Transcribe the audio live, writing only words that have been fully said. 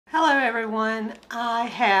Hello everyone, I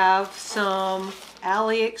have some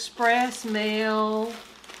AliExpress mail.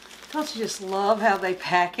 Don't you just love how they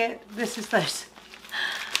pack it? This is those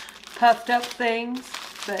puffed up things,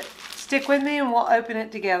 but stick with me and we'll open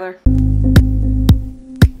it together.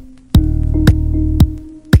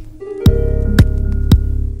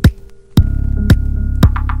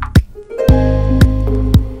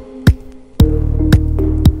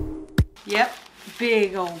 Yep,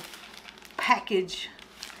 big old package.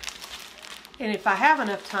 And if I have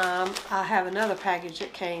enough time, I have another package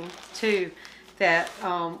that came too that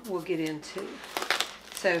we'll get into.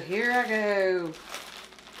 So here I go.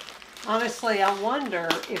 Honestly, I wonder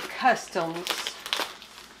if customs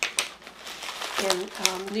in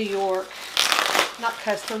New York, not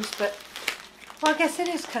customs, but, well, I guess it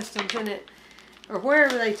is customs, isn't it? Or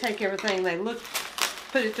wherever they take everything, they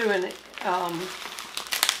put it through an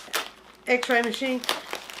X-ray machine.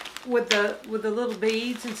 With the little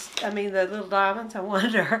beads and the little diamonds. I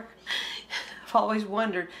wonder. I've always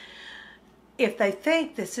wondered if they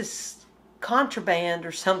think this is contraband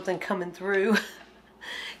or something coming through,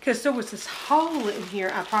 because there was this hole in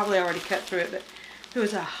here. I probably already cut through it, but there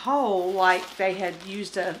was a hole like they had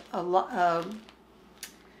used a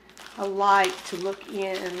light to look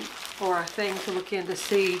in, or a thing to look in to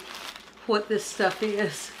see what this stuff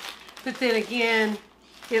is. But then again,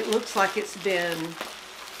 it looks like it's been,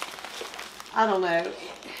 I don't know,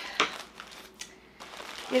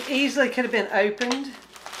 it easily could have been opened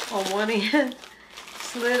on one end,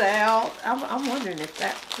 slid out. I'm wondering if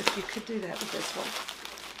you could do that with this one.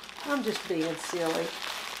 I'm just being silly.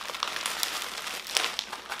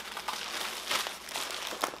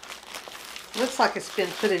 Looks like it's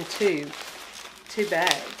been put in two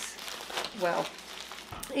bags. Well,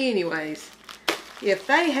 anyways, if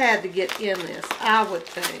they had to get in this, I would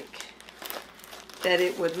think that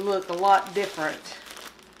it would look a lot different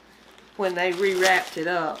when they rewrapped it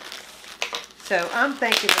up. So I'm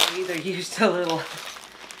thinking they either used a little,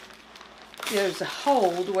 there's a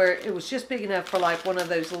hold where it was just big enough for like one of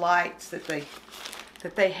those lights that they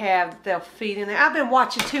have that they'll feed in there. I've been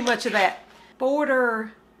watching too much of that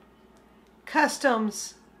border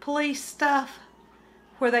customs police stuff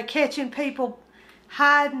where they're catching people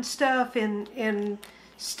hiding stuff in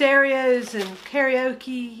stereos and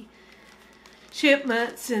karaoke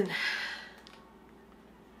shipments, and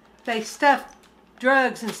they stuff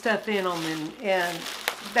drugs and stuff in them, and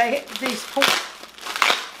these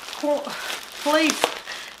police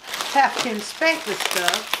have to inspect this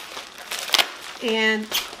stuff, and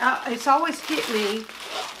it's always hit me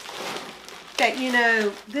that, you know,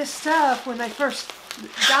 this stuff, when they first,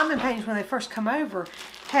 diamond paintings, when they first come over,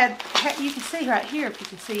 had you can see right here, if you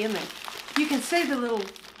can see in there, you can see the little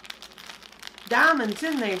diamonds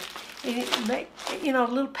in there. And it make, you know,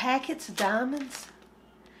 little packets of diamonds.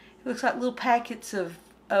 It looks like little packets of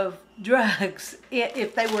drugs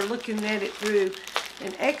if they were looking at it through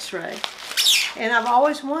an X-ray. And I've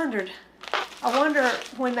always wondered, I wonder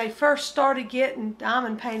when they first started getting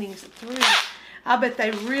diamond paintings through, I bet they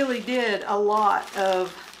really did a lot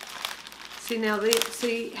of, see now,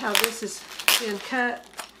 see how this is been cut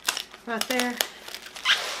right there?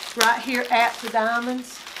 Right here at the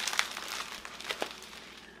diamonds.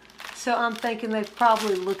 So I'm thinking they've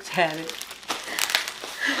probably looked at it.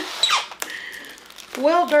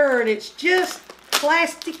 Well, darn, it's just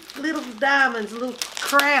plastic little diamonds, a little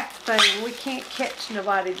craft thing. We can't catch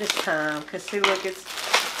nobody this time, because see, look, it's,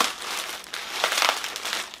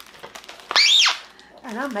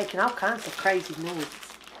 and I'm making all kinds of crazy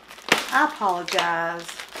noises. I apologize.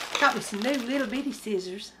 Got me some new little bitty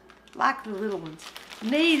scissors, like the little ones.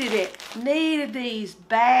 Needed it. Needed these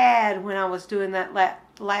bad when I was doing that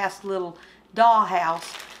last little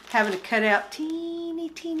dollhouse, having to cut out teeny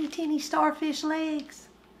starfish legs.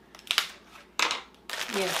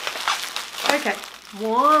 Yeah. Okay.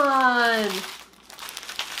 1,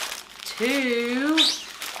 2,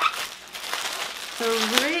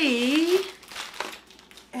 3.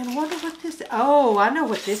 And I wonder what this is. Oh, I know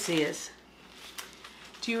what this is.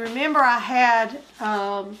 Do you remember I had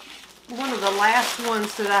one of the last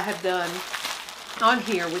ones that I have done on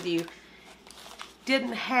here with you?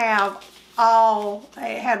 Didn't have all,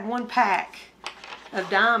 it had one pack of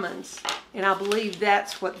diamonds, and I believe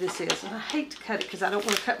that's what this is. And I hate to cut it because I don't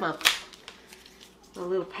want to cut my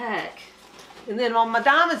little pack, and then all my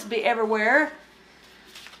diamonds be everywhere,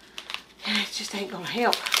 and it just ain't gonna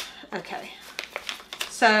help. Okay,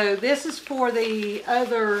 so this is for the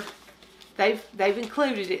other. They've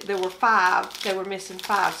included it. There were 5. They were missing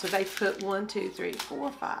 5, so they put 1, 2, 3,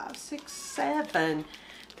 4, 5, 6, 7.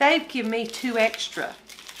 They've given me 2 extra.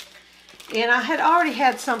 And I had already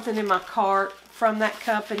had something in my cart from that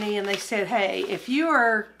company, and they said, hey, if you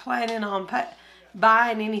are planning on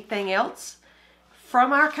buying anything else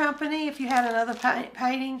from our company, if you had another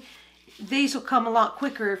painting, these will come a lot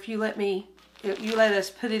quicker if you let us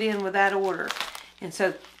put it in with that order. And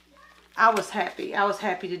so I was happy. I was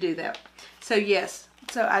happy to do that. So yes,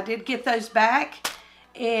 so I did get those back,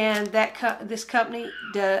 and this company,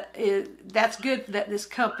 that's good that this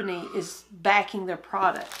company is backing their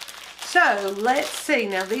product. So let's see.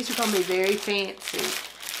 Now these are going to be very fancy.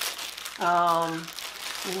 Let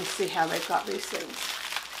me see how they've got these things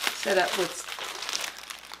set up with.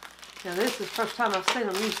 Now this is the first time I've seen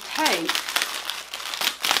them use tape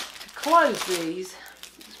to close these.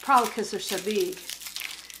 It's probably because they're so big.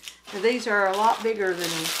 Now these are a lot bigger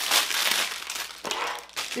than,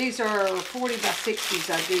 these are 40 by 60s,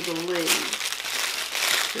 I do believe.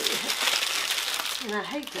 And I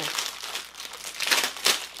hate this.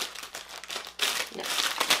 Yeah,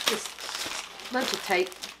 just a bunch of tape.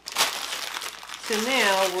 So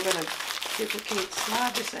now we're going to see if we can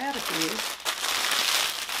slide this out of here.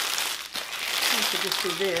 I could just do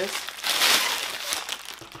this.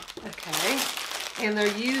 Okay. And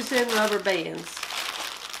they're using rubber bands.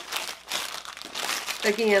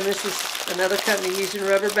 Again, this is another company using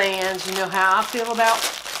rubber bands. You know how I feel about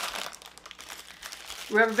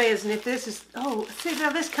rubber bands. And if this is, oh, see, now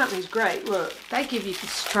this company's great. Look, they give you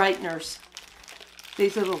straighteners.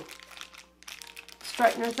 These little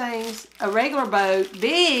straightener things. A regular bow,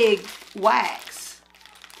 big wax.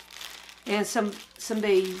 And some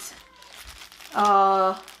beads.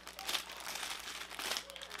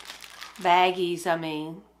 Baggies.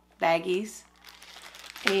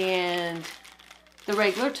 And the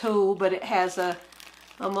regular tool, but it has a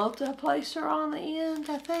multi-placer on the end,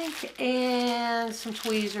 I think, and some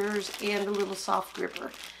tweezers and a little soft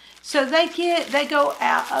gripper. So they go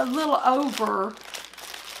out a little over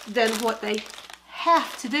than what they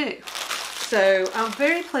have to do. So I'm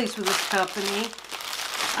very pleased with this company.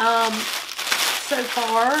 So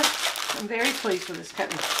far, I'm very pleased with this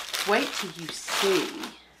company. Wait till you see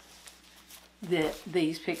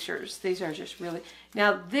these pictures. These are just really,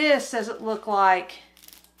 now this doesn't look like,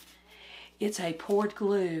 it's a poured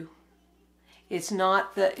glue. It's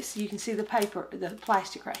not so you can see the paper, the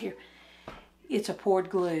plastic right here. It's a poured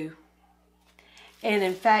glue. And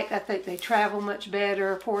in fact, I think they travel much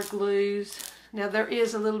better, poured glues. Now there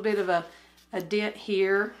is a little bit of a dent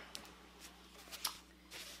here.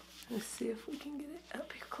 Let's see if we can get it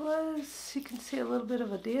up here close. You can see a little bit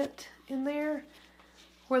of a dent in there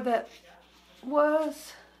where that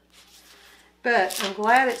was. But I'm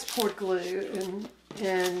glad it's poured glue,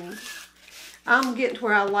 and I'm getting to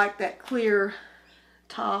where I like that clear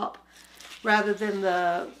top rather than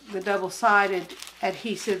the double-sided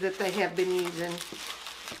adhesive that they have been using.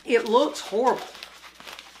 It looks horrible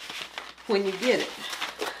when you get it.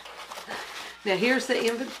 Now here's the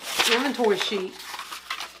inventory sheet,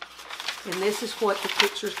 and this is what the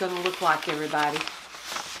picture is going to look like, everybody.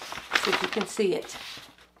 See if you can see it.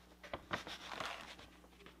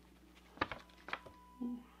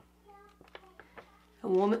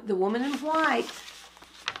 The woman in white.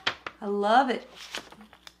 I love it.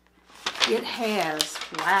 It has,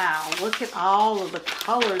 wow, look at all of the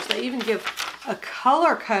colors. They even give a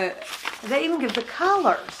color code. They even give the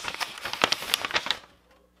colors.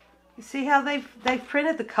 You see how they've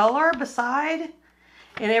printed the color beside?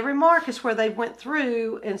 And every mark is where they went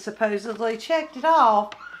through and supposedly checked it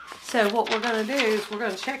off. So what we're going to do is we're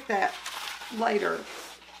going to check that later,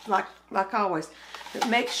 like always. But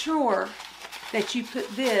make sure that you put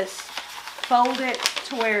this, fold it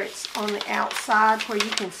to where it's on the outside where you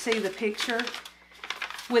can see the picture.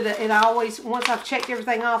 With it, and I always, once I've checked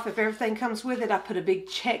everything off, if everything comes with it, I put a big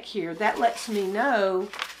check here. That lets me know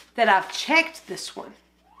that I've checked this one.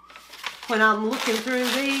 When I'm looking through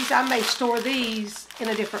these, I may store these in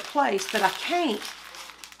a different place, but I can't.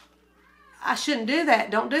 I shouldn't do that.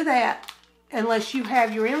 Don't do that unless you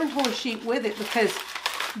have your inventory sheet with it, because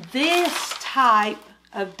this type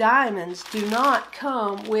of diamonds do not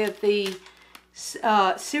come with the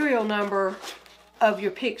serial number of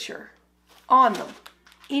your picture on them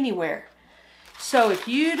anywhere. So if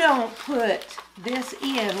you don't put this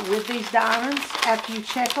in with these diamonds after you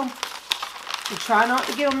check them, and try not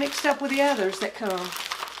to get them mixed up with the others that come,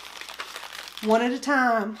 one at a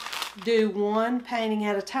time, do one painting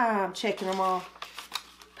at a time, checking them all.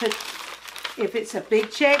 If it's a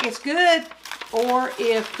big check, it's good, or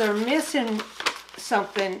if they're missing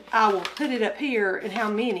something, I will put it up here and how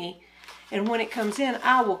many, and when it comes in,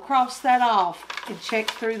 I will cross that off and check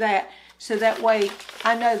through that, so that way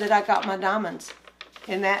I know that I got my diamonds,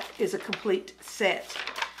 and that is a complete set.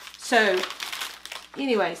 So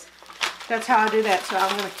anyways, that's how I do that. So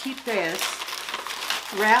I'm going to keep this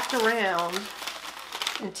wrapped around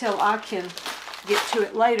until I can get to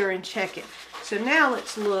it later and check it. So now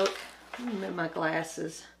let's look. Let me move my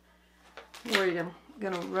glasses. I'm worried I'm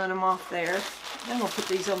going to run them off there. I'm going to put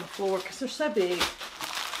these on the floor because they're so big.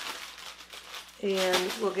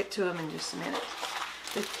 And we'll get to them in just a minute.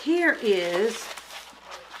 But here is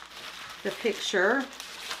the picture.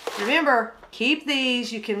 Remember, keep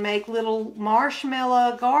these. You can make little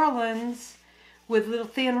marshmallow garlands with little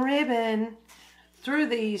thin ribbon through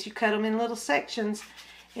these. You cut them in little sections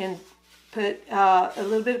and put a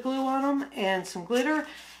little bit of glue on them and some glitter.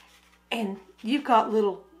 And you've got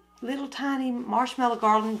little tiny marshmallow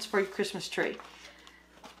garlands for your Christmas tree.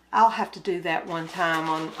 I'll have to do that one time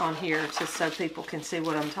on here just so people can see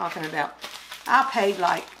what I'm talking about. I paid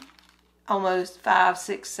like almost $5,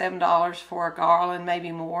 $6, $7 for a garland,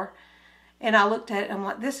 maybe more. And I looked at it and I'm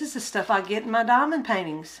like, this is the stuff I get in my diamond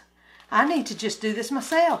paintings. I need to just do this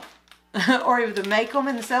myself. Or either make them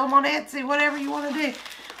and sell them on Etsy, whatever you want to do.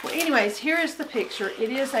 Well, anyways, here is the picture. It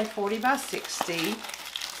is a 40 by 60.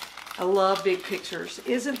 I love big pictures.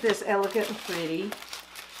 Isn't this elegant and pretty?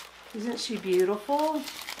 Isn't she beautiful?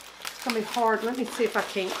 It's going to be hard. Let me see if I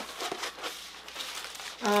can't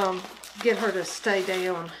get her to stay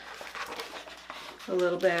down a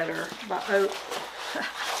little better. But,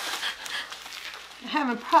 I'm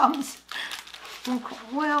having problems.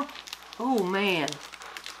 Well, oh man.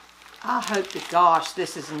 I hope to gosh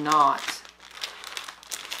this is not.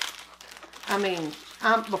 I mean,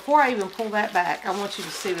 before I even pull that back, I want you to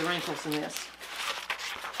see the wrinkles in this.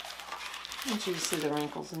 I want you to see the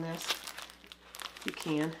wrinkles in this. If you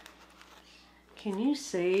can. Can you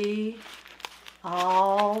see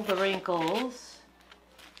all the wrinkles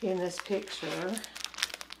in this picture?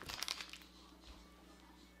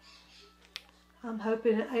 I'm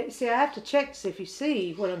hoping, see, I have to check to see if you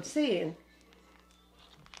see what I'm seeing.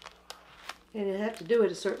 And you have to do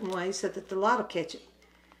it a certain way so that the light will catch it.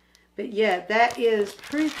 But yeah, that is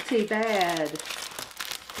pretty bad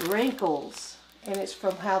wrinkles. And it's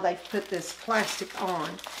from how they put this plastic on.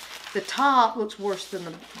 The top looks worse than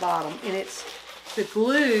the bottom. And it's, the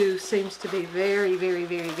glue seems to be very, very,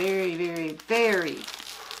 very, very, very, very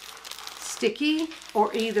sticky.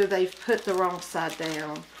 Or either they've put the wrong side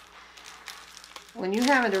down. When you're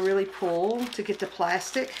having to really pull to get the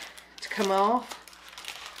plastic to come off,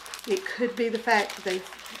 it could be the fact that they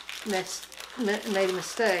made a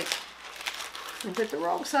mistake and put the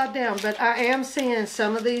wrong side down. But I am seeing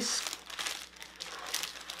some of these.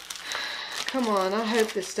 Come on, I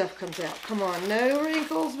hope this stuff comes out. Come on, no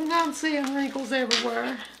wrinkles, but I'm seeing wrinkles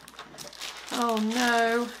everywhere. Oh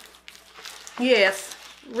no. Yes,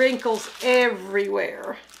 wrinkles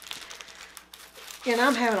everywhere. And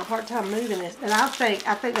I'm having a hard time moving this. And I think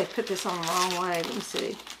they put this on the wrong way. Let me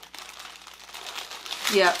see.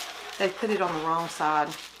 Yep, they put it on the wrong side.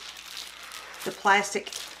 The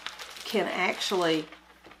plastic can actually,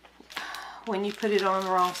 when you put it on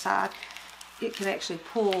the wrong side, it can actually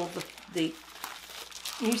pull the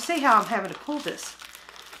you see how I'm having to pull this.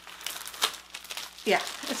 Yeah,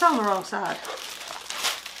 it's on the wrong side.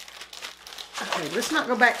 Okay, let's not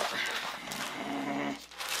go back.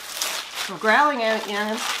 I'm growling at it,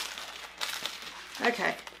 youngins.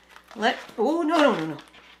 Okay. Oh, no.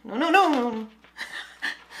 No.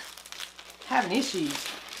 Having issues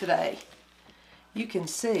today. You can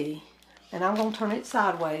see, and I'm going to turn it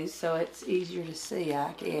sideways so it's easier to see,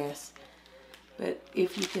 I guess. But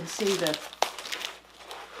if you can see the,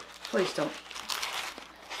 please don't.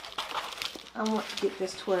 I want to get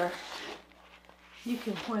this to where you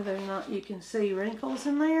can, whether or not you can see wrinkles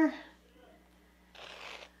in there.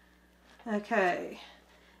 Okay,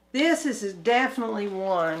 this is definitely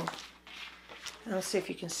one. Let's see if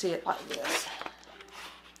you can see it like this.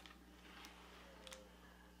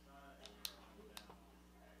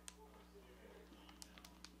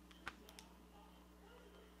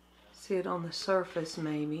 See it on the surface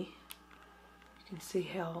maybe. You can see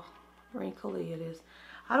how wrinkly it is.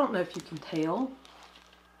 I don't know if you can tell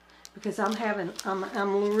because I'm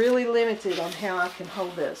really limited on how I can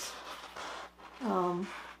hold this.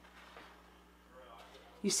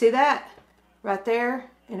 You see that right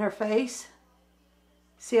there in her face?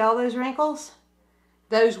 See all those wrinkles?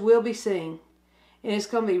 Those will be seen. And it's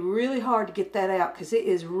going to be really hard to get that out because it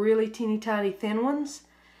is really teeny tiny thin ones.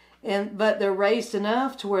 But they're raised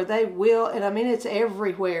enough to where they will, and I mean it's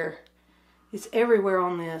everywhere. It's everywhere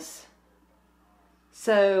on this.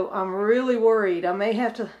 So I'm really worried. I'm going to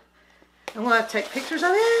have to take pictures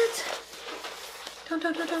of it. Don't.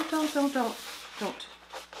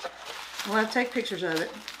 I'm going to take pictures of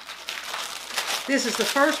it. This is the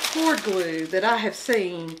first cord glue that I have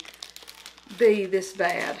seen be this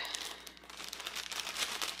bad.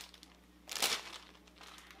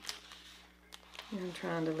 I'm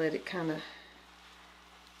trying to let it kind of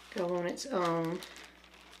go on its own.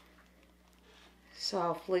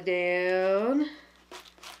 Softly down.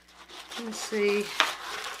 Let's see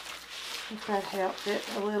if that helped it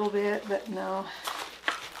a little bit, but no.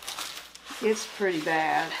 It's pretty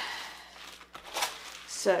bad.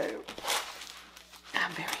 So,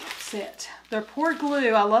 I'm very upset. They're poured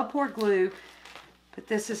glue. I love poured glue, but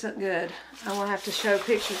this isn't good. I'm going to have to show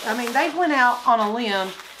pictures. I mean, they went out on a limb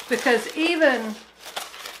because even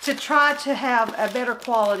to try to have a better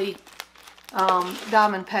quality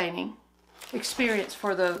diamond painting experience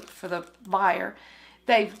for the buyer,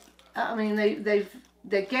 they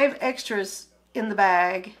gave extras in the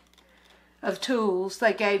bag of tools.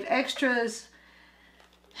 They gave extras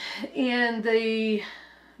in the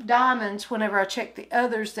diamonds whenever I checked the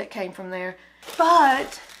others that came from there.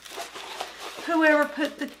 But whoever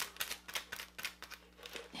put the,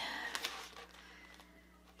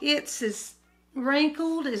 it's as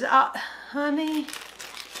wrinkled as, honey,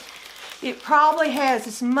 it probably has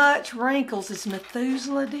as much wrinkles as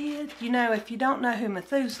Methuselah did. You know, if you don't know who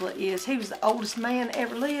Methuselah is, he was the oldest man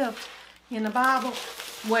ever lived in the Bible.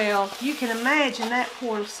 Well, you can imagine that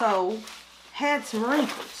poor soul had some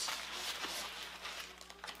wrinkles.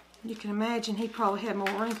 You can imagine he probably had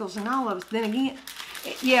more wrinkles than all of us. Then again,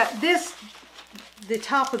 yeah, the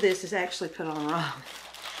top of this is actually put on wrong.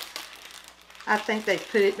 I think they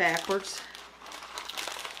put it backwards.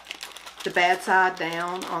 The bad side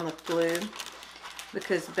down on the glue.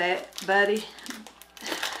 Because, buddy,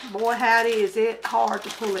 boy howdy, is it hard to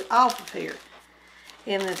pull it off of here.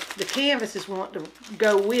 And the canvases want to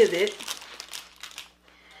go with it.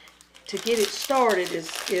 To get it started is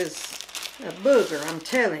a booger, I'm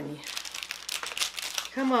telling you.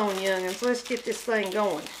 Come on, youngins, let's get this thing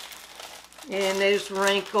going. And there's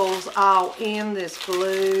wrinkles all in this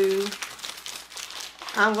glue.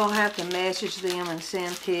 I'm going to have to message them and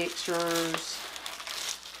send pictures.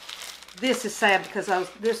 This is sad because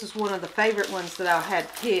this is one of the favorite ones that I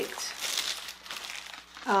had picked.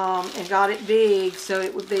 And got it big so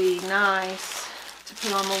it would be nice to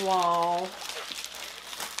put on the wall.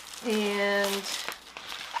 And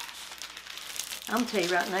I'm going to tell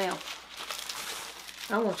you right now,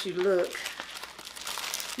 I want you to look.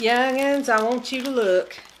 Youngins, I want you to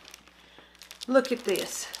look. Look at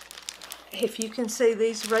this. If you can see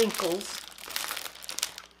these wrinkles.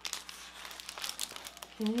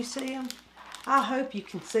 Can you see them? I hope you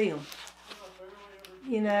can see them.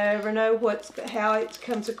 You never know how it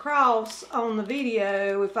comes across on the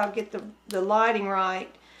video if I get the lighting right.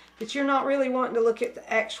 But you're not really wanting to look at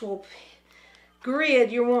the actual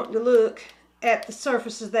grid. You're wanting to look at the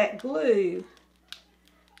surface of that glue.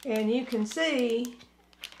 And you can see,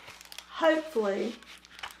 hopefully,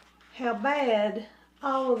 how bad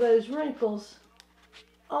all of those wrinkles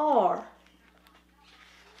are.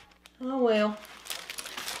 Oh well.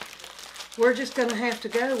 We're just going to have to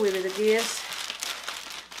go with it, I guess.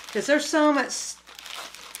 Because there's some that's,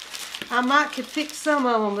 I might could fix some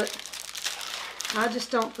of them, but I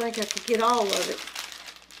just don't think I could get all of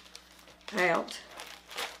it out.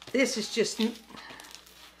 This is just,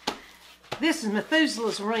 this is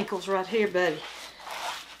Methuselah's wrinkles right here, buddy.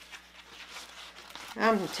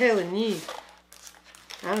 I'm telling you.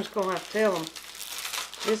 I'm just going to have to tell them.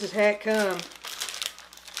 This is how it come.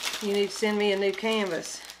 You need to send me a new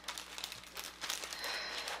canvas.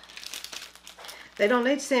 They don't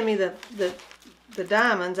need to send me the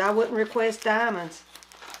diamonds. I wouldn't request diamonds.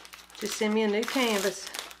 Just send me a new canvas.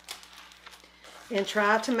 And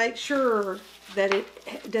try to make sure that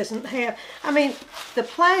it doesn't have... I mean, the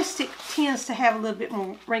plastic tends to have a little bit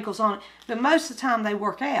more wrinkles on it. But most of the time they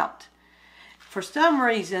work out. For some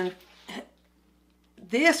reason,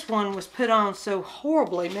 this one was put on so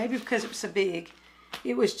horribly. Maybe because it was so big.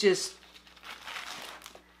 It was just...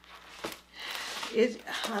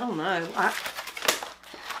 I don't know.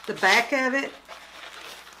 The back of it,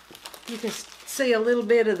 you can see a little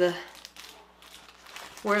bit of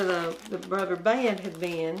where the rubber band had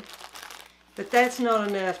been, but that's not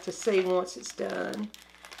enough to see once it's done.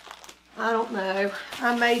 I don't know.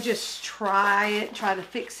 I may just try to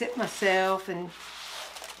fix it myself, and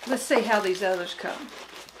let's see how these others come.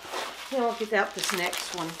 Then I'll get out this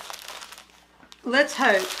next one. Let's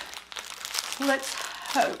hope. Let's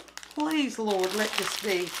hope. Please, Lord, let this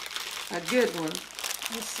be a good one.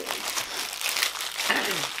 Let's see.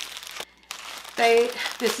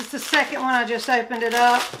 This is the second one. I just opened it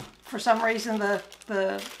up. For some reason,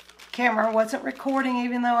 the camera wasn't recording,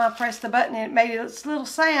 even though I pressed the button. It made a little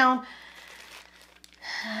sound.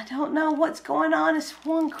 I don't know what's going on. It's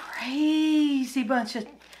one crazy bunch of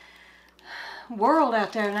world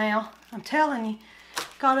out there now. I'm telling you.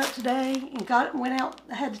 Got up today and went out.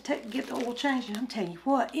 I had to get the oil changed. And I'm telling you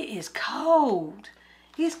what, it is cold.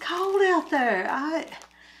 It's cold out there.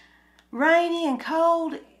 Rainy and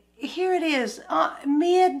cold. Here it is,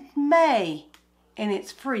 mid-May, and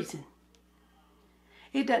it's freezing.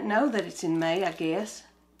 It doesn't know that it's in May, I guess.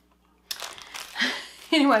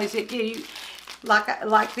 Anyways, it gives you,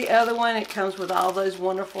 like the other one, it comes with all those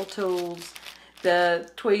wonderful tools.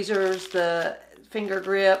 The tweezers, the finger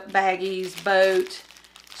grip, baggies, boat,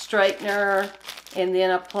 straightener, and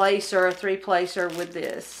then a placer, a 3-placer with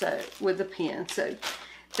this, so with the pen. So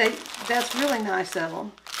that's really nice of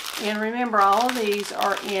them. And remember, all of these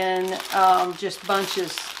are in just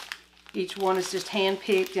bunches. Each one is just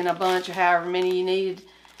hand-picked in a bunch of however many you need,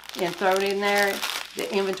 and throw it in there.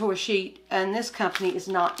 The inventory sheet and this company is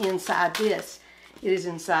not inside this. It is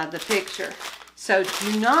inside the picture. So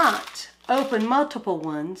do not open multiple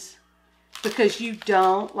ones, because you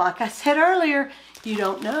don't, like I said earlier, you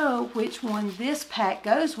don't know which one this pack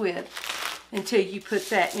goes with until you put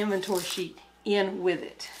that inventory sheet in with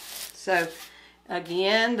it. So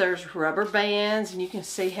again, there's rubber bands and you can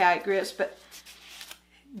see how it grips, but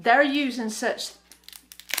they're using such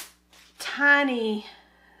tiny,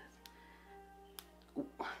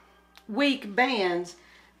 weak bands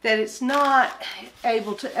that it's not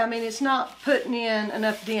able to, I mean, it's not putting in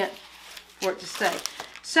enough dent for it to stay.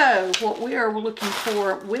 So what we are looking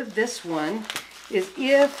for with this one is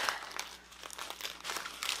if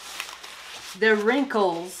the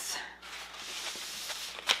wrinkles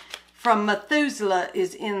from Methuselah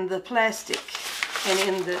is in the plastic and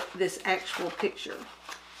in this actual picture.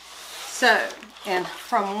 So, and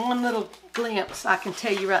from one little glimpse, I can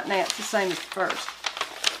tell you right now it's the same as the first.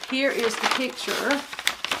 Here is the picture. If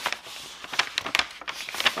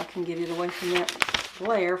I can get it away from that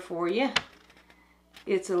glare for you.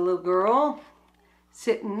 It's a little girl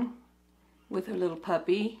sitting with her little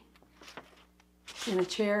puppy in a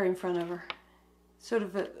chair in front of her. Sort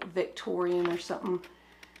of a Victorian or something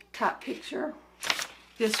type picture.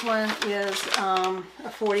 This one is a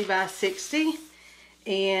 40 by 60,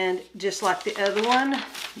 and just like the other one,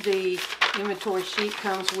 the inventory sheet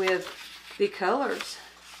comes with the colors,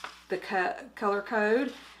 the color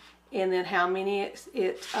code, and then how many it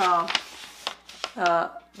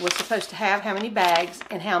was supposed to have, how many bags,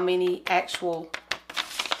 and how many actual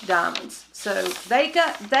diamonds. So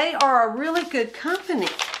they are a really good company.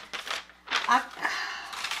 I'm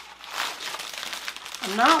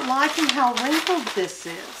not liking how wrinkled this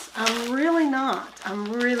is. I'm really not.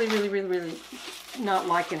 I'm really not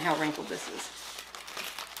liking how wrinkled this is.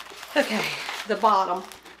 Okay, the bottom.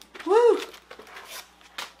 Woo!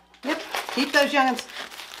 Yep, keep those youngins.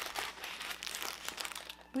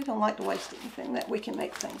 We don't like to waste anything that we can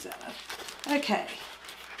make things out of. Okay,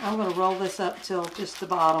 I'm going to roll this up till just the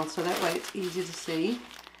bottom so that way it's easy to see.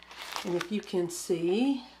 And if you can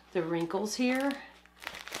see the wrinkles here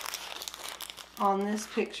on this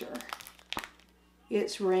picture,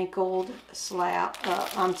 it's wrinkled slap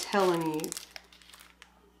up. I'm telling you,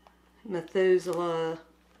 Methuselah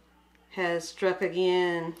has struck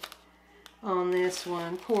again on this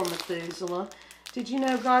one. Poor Methuselah. Did you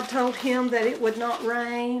know God told him that it would not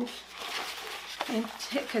rain? And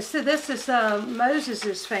because this is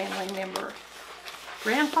Moses' family member.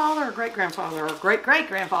 Grandfather or great-grandfather or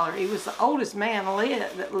great-great-grandfather. He was the oldest man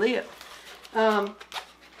that lived.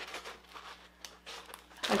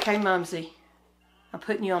 Okay, Mumsy, I'm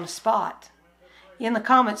putting you on the spot. In the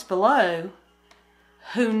comments below,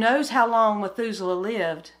 who knows how long Methuselah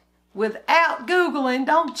lived without Googling,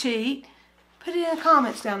 don't cheat, put it in the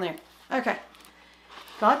comments down there. Okay.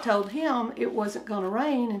 God told him it wasn't going to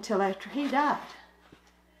rain until after he died.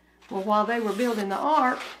 Well, while they were building the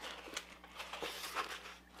ark,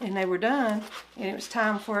 and they were done, and it was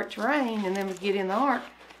time for it to rain, and then we'd get in the ark,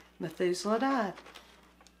 Methuselah died.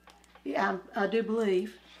 Yeah, I do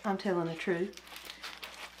believe I'm telling the truth.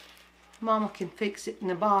 Mama can fix it in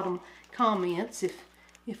the bottom comments if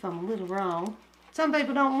I'm a little wrong. Some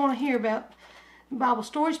people don't want to hear about Bible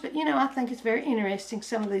stories, but you know, I think it's very interesting,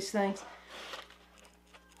 some of these things.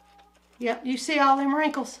 Yep, you see all them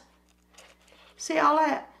wrinkles? See all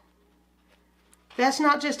that? That's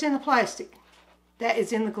not just in the plastic. That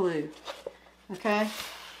is in the glue. Okay?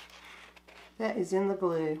 That is in the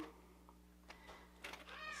glue.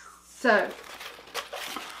 So,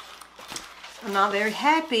 I'm not very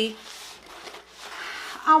happy.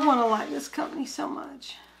 I want to like this company so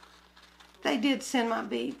much. They did send my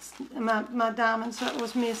beads, my diamonds that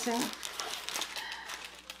was missing.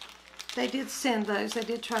 They did send those. They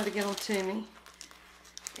did try to get them to me.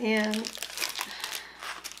 And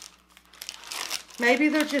maybe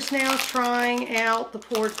they're just now trying out the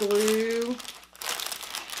poured glue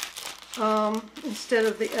instead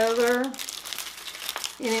of the other.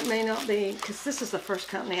 And it may not be, because this is the first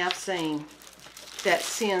company I've seen that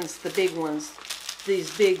sends the big ones,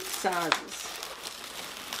 these big sizes.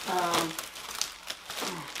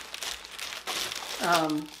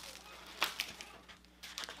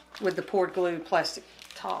 With the poured glue plastic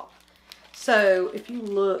top. So if you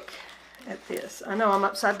look at this, I know I'm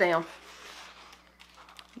upside down.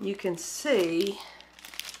 You can see,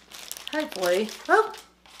 hopefully, oh!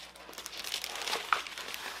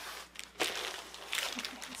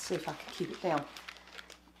 Okay, let's see if I can keep it down.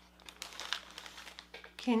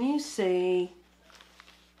 Can you see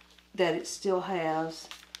that it still has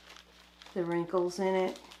the wrinkles in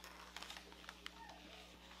it?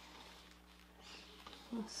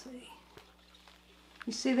 Let's see.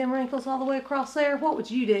 You see them wrinkles all the way across there? What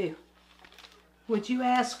would you do? Would you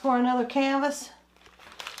ask for another canvas?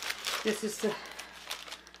 This is the...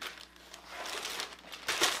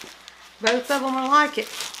 Both of them are like it.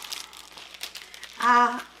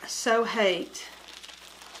 I so hate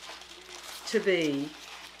to be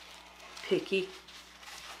picky.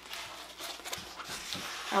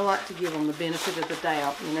 I like to give them the benefit of the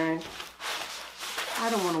doubt, you know. I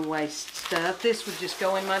don't want to waste stuff. This would just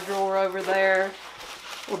go in my drawer over there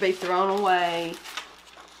or be thrown away.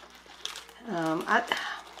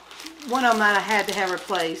 One of them that I had to have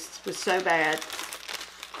replaced was so bad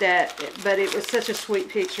that, but it was such a sweet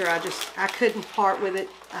picture. I couldn't part with it.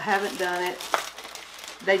 I haven't done it.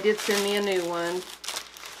 They did send me a new one.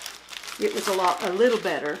 It was a little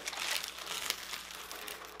better.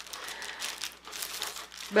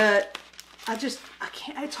 But I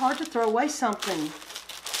can't, it's hard to throw away something,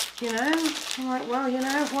 you know? I'm like, well, you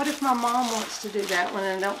know, what if my mom wants to do that one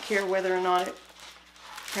and I don't care whether or not it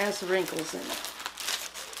has the wrinkles in it?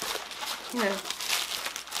 You know,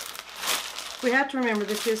 we have to remember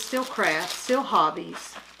this is still crafts, still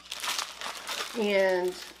hobbies.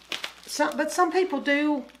 And but some people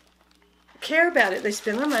do care about it. They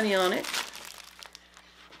spend their money on it.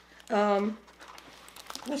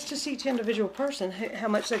 That's just each individual person, how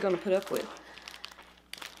much they're going to put up with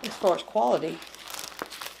as far as quality.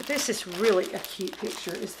 But this is really a cute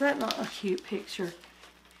picture. Is that not a cute picture?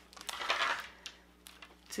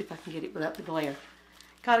 Let's see if I can get it without the glare.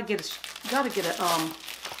 Gotta get a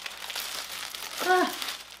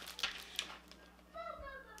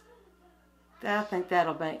I think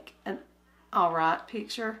that'll make an alright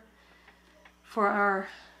picture for our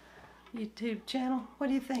YouTube channel. What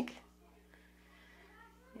do you think?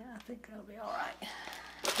 Yeah, I think that'll be alright.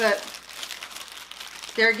 But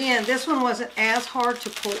there again, this one wasn't as hard to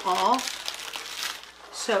pull off.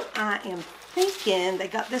 So I am thinking they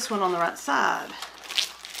got this one on the right side.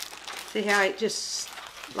 See how it just,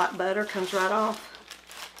 like butter, comes right off?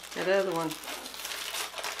 That other one,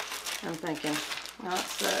 I'm thinking, not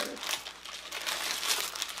so.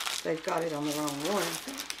 They've got it on the wrong one, I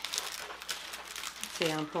think.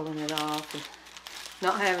 See, I'm pulling it off and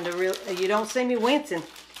not having to you don't see me wincing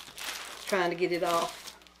trying to get it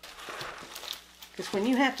off. Because when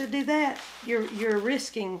you have to do that, you're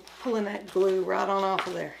risking pulling that glue right on off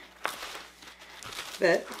of there.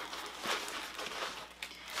 But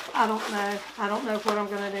I don't know. I don't know what I'm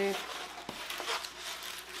going to do.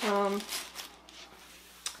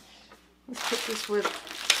 Let's put this with...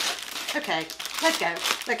 Okay, let's go.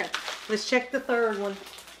 Let's go. Let's check the third one.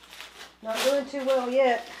 Not doing too well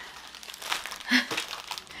yet.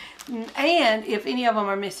 And if any of them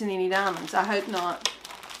are missing any diamonds, I hope not.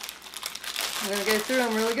 I'm going to go through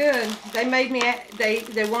them really good. They made me,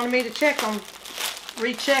 they wanted me to check them,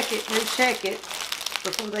 recheck it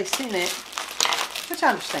before they sent it, which I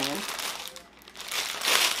understand.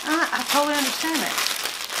 I totally understand that.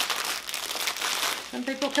 Some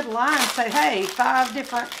people could lie and say, hey, 5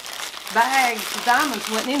 different bags of diamonds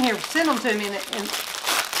went in here, sent them to me,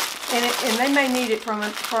 and they may need it from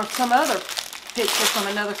some other picture from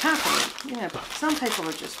another company. You know, some people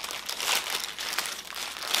are just,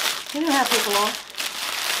 you know how people are.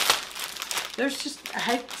 There's just, I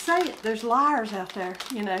hate to say it, there's liars out there.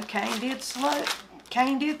 You know, Cain did slew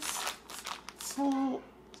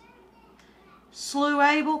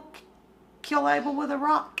Abel, kill Abel with a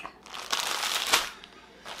rock.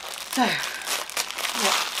 So, yeah.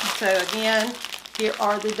 So again, here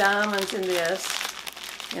are the diamonds in this.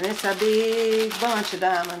 And it's a big bunch of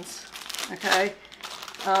diamonds. Okay.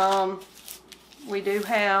 We do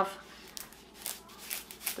have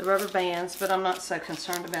the rubber bands, but I'm not so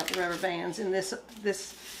concerned about the rubber bands. And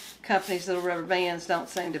this company's little rubber bands don't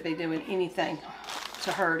seem to be doing anything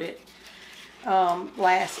to hurt it.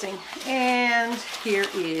 lasting. And here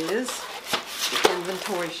is the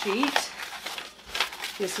inventory sheet.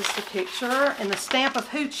 This is the picture and the stamp of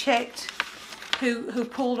who checked, who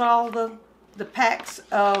pulled all the packs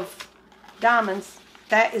of diamonds.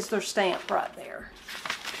 That is their stamp right there.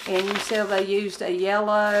 And you see they used a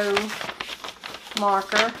yellow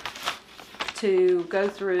marker to go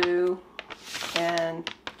through and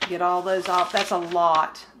get all those off. That's a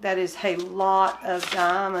lot. That is a lot of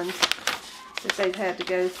diamonds that they've had to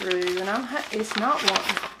go through. And it's not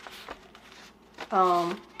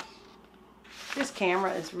one. This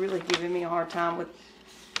camera is really giving me a hard time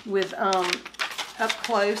with up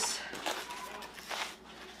close.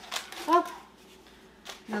 Oh,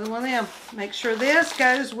 another one of them. Make sure this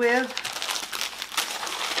goes with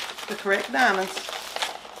the correct diamonds.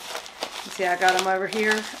 You see, I got them over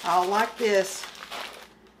here all like this,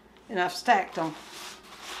 and I've stacked them.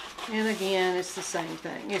 And again, it's the same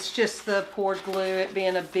thing. It's just the poured glue. It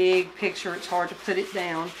being a big picture, it's hard to put it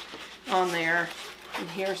down on there. And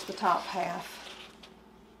here's the top half.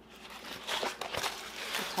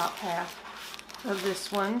 The top half of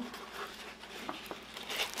this one.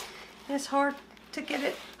 It's hard to get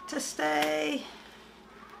it to stay.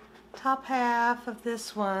 Top half of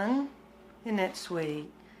this one. Isn't that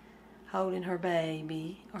sweet? Holding her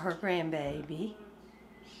baby or her grandbaby.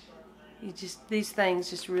 These things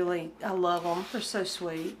just really, I love them. They're so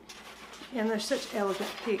sweet. And they're such elegant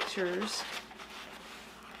pictures.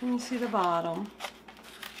 And you see the bottom.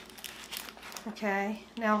 Okay,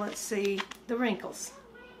 now let's see the wrinkles.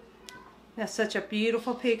 That's such a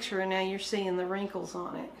beautiful picture, and now you're seeing the wrinkles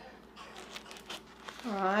on it.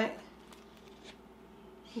 Alright.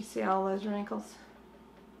 You see all those wrinkles?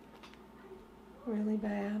 Really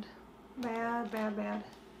bad. Bad, bad, bad.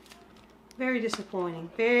 Very disappointing.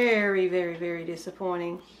 Very, very, very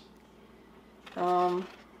disappointing.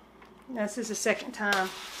 This is the second time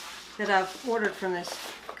that I've ordered from this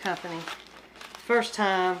company. First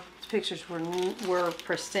time, the pictures were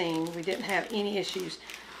pristine. We didn't have any issues.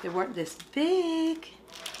 They weren't this big,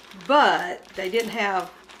 but they didn't have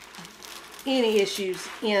any issues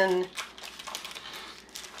in,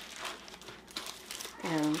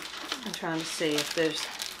 and I'm trying to see if there's,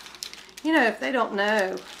 you know, if they don't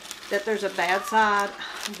know that there's a bad side,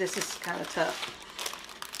 this is kind of tough.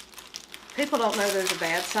 People don't know there's a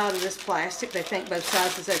bad side of this plastic. They think both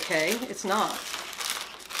sides is okay. It's not.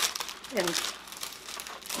 And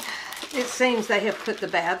it seems they have put the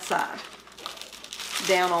bad side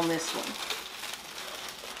down on this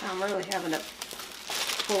one. I'm really having to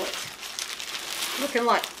pull it. Looking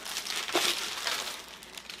like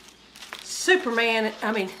Superman,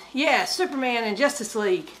 Superman in Justice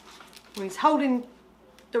League. When he's holding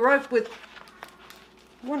the rope with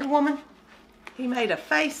Wonder Woman, he made a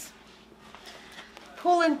face.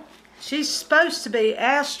 Pulling. She's supposed to be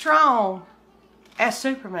as strong as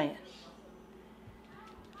Superman.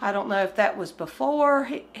 I don't know if that was before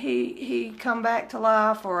he come back to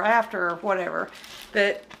life or after or whatever.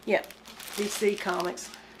 But yeah, DC Comics.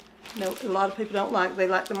 No, a lot of people don't like. They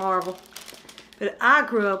like the Marvel. But I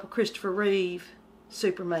grew up with Christopher Reeve,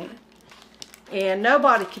 Superman, and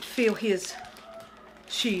nobody could feel his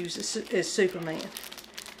shoes as Superman.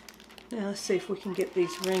 Now let's see if we can get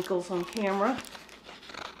these wrinkles on camera.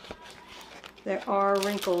 There are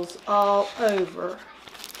wrinkles all over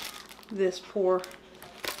this poor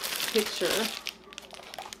picture.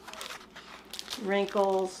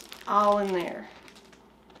 Wrinkles all in there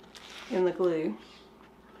in the glue.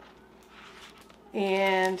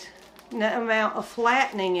 And no amount of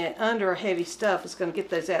flattening it under heavy stuff is going to get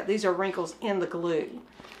those out. These are wrinkles in the glue.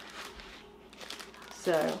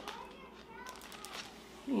 So,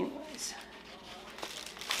 anyways.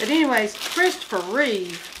 But anyways, Christopher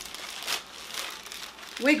Reeve,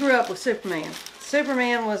 we grew up with Superman.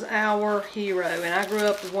 Superman was our hero, and I grew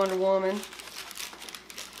up with Wonder Woman,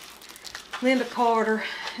 Linda Carter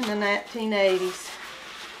in the 1980s.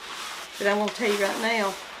 But I'm going to tell you right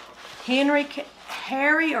now, Henry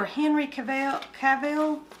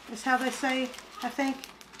Cavill is how they say, I think,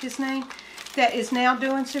 his name, that is now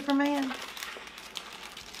doing Superman.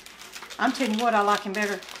 I'm telling you what, I like him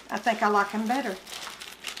better. I think I like him better.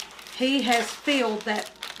 He has filled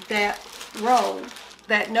that role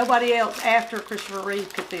that nobody else after Christopher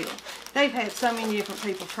Reeve could fill. They've had so many different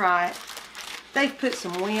people try it. They've put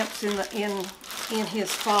some wimps in his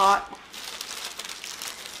spot.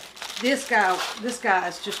 This guy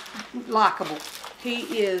is just likable. He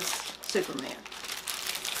is Superman.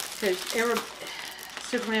 Because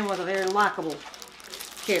Superman was a very likable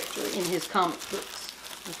character in his comic books.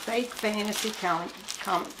 The fake fantasy comic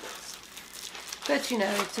books. But you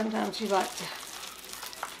know, sometimes you like to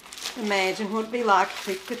imagine what it'd be like if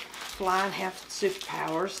people could fly and have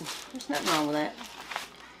superpowers. There's nothing wrong with that.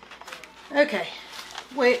 Okay,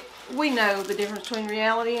 we know the difference between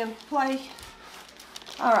reality and play.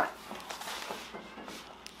 All right.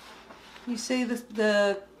 You see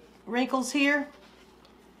the wrinkles here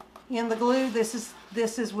in the glue? This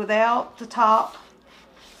is without the top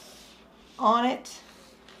on it.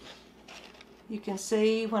 You can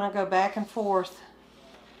see when I go back and forth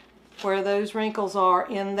where those wrinkles are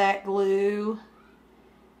in that glue.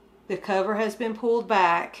 The cover has been pulled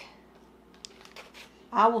back.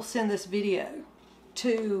 I will send this video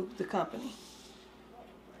to the company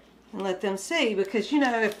and let them see, because you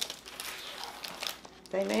know, if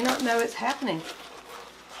they may not know it's happening,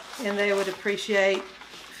 and they would appreciate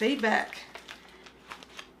feedback.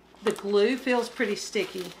 The glue feels pretty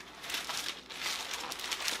sticky.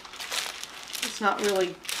 It's not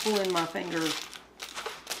really pulling my finger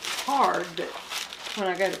hard, but when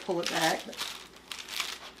I go to pull it back, but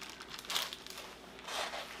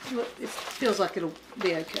look, it feels like it'll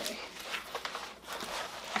be okay.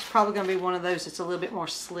 It's probably going to be one of those that's a little bit more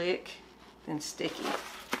slick than sticky,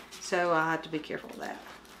 so I have to be careful of that.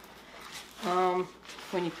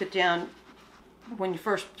 When you put down, when you're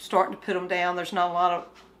first starting to put them down, there's not a lot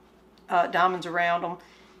of diamonds around them,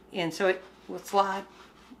 and so it will slide.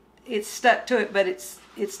 It's stuck to it, but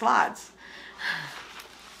it slides.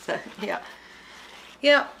 So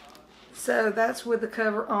yeah. So that's with the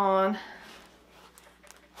cover on.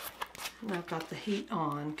 And I've got the heat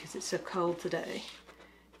on because it's so cold today,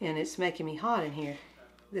 and it's making me hot in here,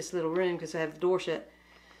 this little room, because I have the door shut.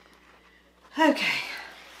 Okay.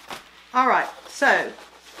 All right. So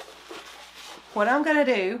what I'm going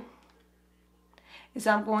to do is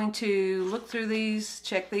I'm going to look through these,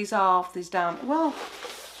 check these off, these diamonds. Well,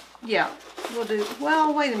 yeah, we'll do.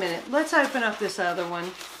 Well, wait a minute. Let's open up this other one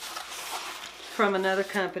from another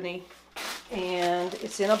company, and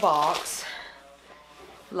it's in a box.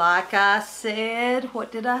 Like I said,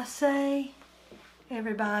 what did I say?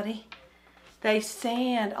 Everybody, they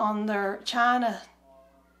stand on their China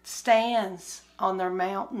stands on their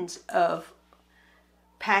mountains of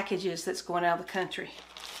packages that's going out of the country.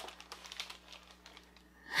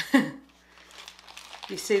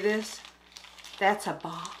 You see this? That's a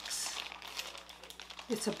box.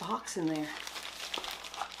 It's a box in there.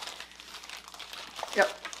 Yep,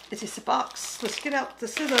 it's just a box. Let's get out the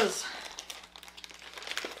scissors.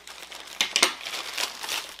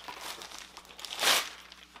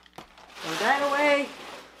 Throw that away.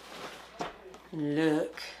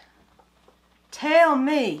 Look. Tell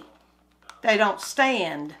me they don't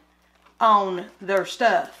stand on their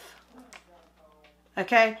stuff.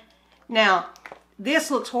 Okay? Now, this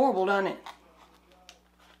looks horrible, doesn't it?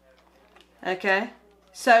 Okay?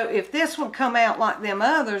 So if this one come out like them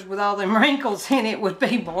others with all them wrinkles in it, would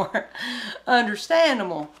be more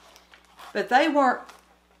understandable. But they weren't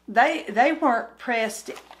pressed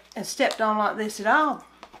and stepped on like this at all.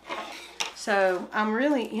 So I'm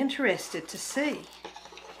really interested to see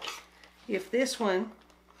if this one,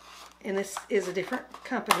 and this is a different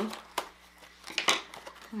company,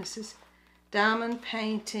 and this is Diamond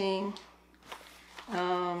Painting.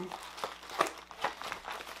 I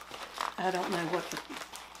don't know what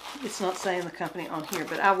it's not saying the company on here,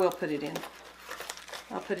 but I will put it in.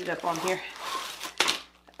 I'll put it up on here.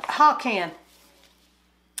 Hawkan.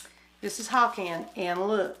 This is Hawkan, and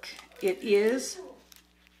look, it is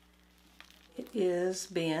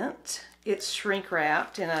bent. It's shrink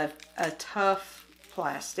wrapped in a tough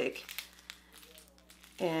plastic,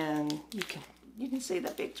 and you can see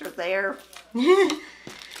the picture there.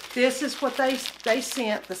 This is what they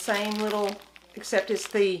sent, the same little, except it's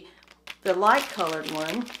the light colored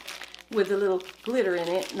one with the little glitter in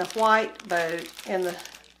it, and the white bow, and the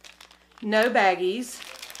no baggies,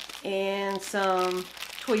 and some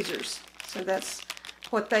tweezers. So that's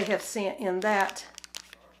what they have sent in that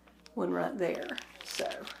one right there. So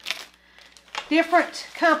different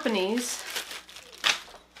companies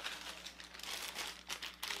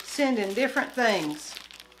sending different things.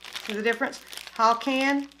 See the difference?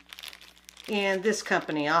 Hawkan and this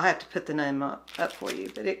company. I'll have to put the name up for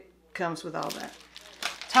you, but it comes with all that.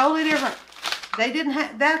 Totally different. They didn't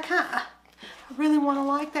have that kind. I really want to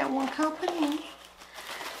like that one company.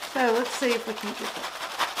 So let's see if we can get that.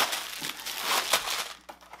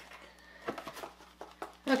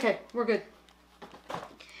 Okay, we're good.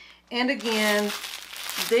 And again,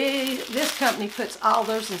 this company puts all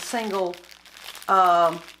those in single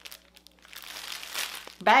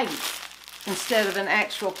baggies instead of an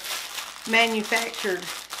actual manufactured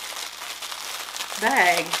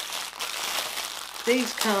bag.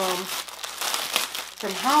 These come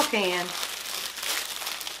from Hawkan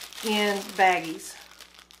in baggies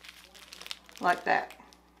like that.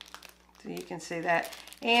 So you can see that.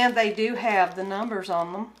 And they do have the numbers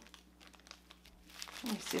on them.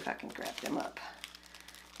 Let me see if I can grab them up.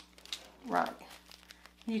 Right.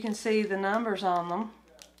 You can see the numbers on them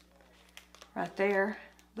right there.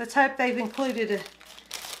 Let's hope they've included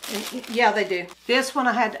yeah, they do. This one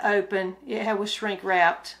I had to open. It was shrink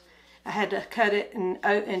wrapped. I had to cut it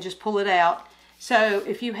and just pull it out. So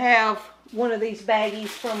if you have one of these baggies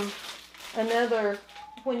from another,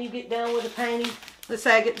 when you get done with a painting, let's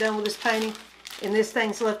say I get done with this painting and this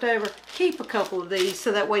thing's left over, keep a couple of these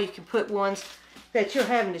so that way you can put ones that you're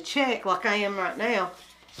having to check, like I am right now,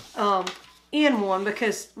 in one,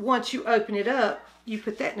 because once you open it up, you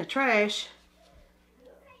put that in the trash.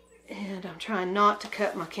 And I'm trying not to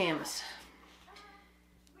cut my canvas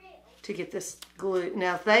to get this glue.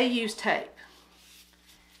 Now they use tape.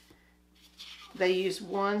 They use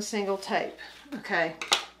one single tape. Okay.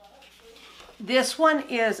 This one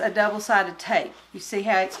is a double-sided tape. You see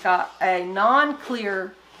how it's got a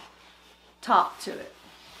non-clear top to it.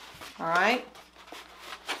 All right.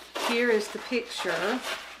 Here is the picture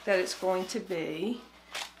that it's going to be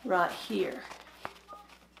right here.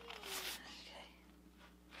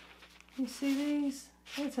 You see these?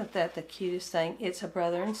 Isn't that the cutest thing? It's a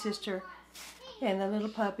brother and sister and the little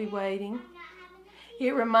puppy waiting.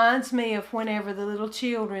 It reminds me of whenever the little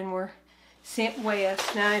children were sent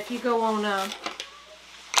west. Now if you go on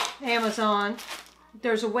Amazon,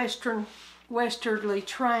 there's a westerly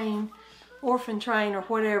train, Orphan Train or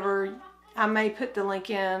whatever. I may put the link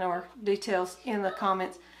in or details in the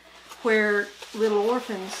comments, where little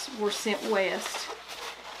orphans were sent west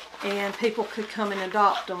and people could come and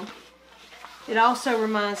adopt them. It also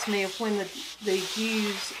reminds me of when the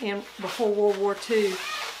Jews before World War II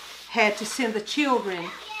had to send their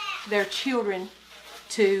children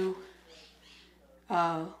to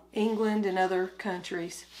England and other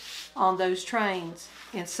countries on those trains.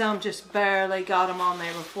 And some just barely got them on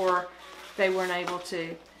there before they weren't able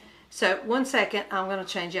to. So, one second, I'm going to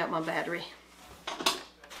change out my battery.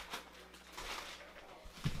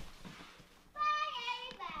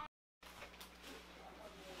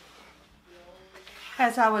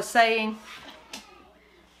 As I was saying,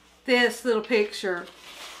 this little picture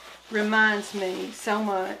reminds me so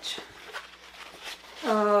much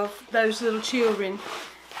of those little children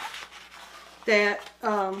that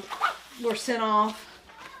were sent off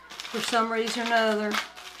for some reason or another.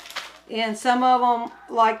 And some of them,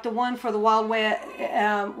 like the one for the Wild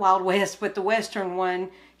West, but the Western one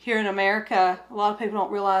here in America, a lot of people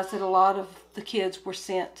don't realize that a lot of the kids were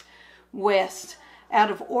sent west out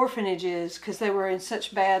of orphanages because they were in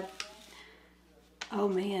such bad... Oh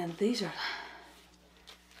man, these are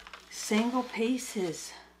single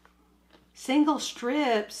pieces, single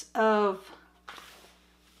strips of...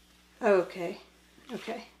 Okay,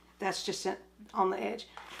 that's just on the edge.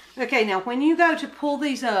 Okay, now when you go to pull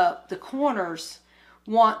these up, the corners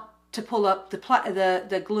want to pull up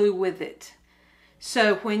the glue with it.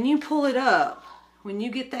 So when you pull it up, when you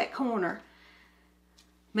get that corner,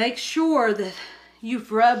 make sure that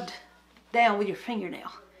you've rubbed down with your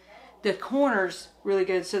fingernail the corners really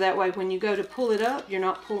good, so that way when you go to pull it up, you're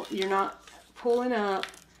not pulling up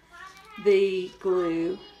the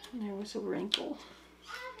glue. There was a wrinkle.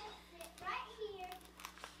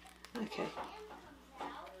 Okay.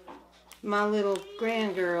 My little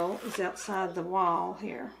grand girl is outside the wall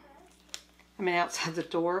here. I mean outside the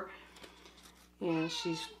door. And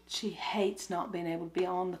she hates not being able to be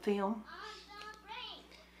on the film.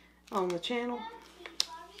 On the channel.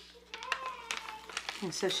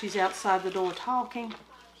 And so she's outside the door talking.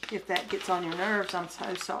 If that gets on your nerves, I'm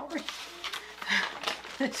so sorry.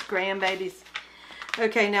 It's grandbabies.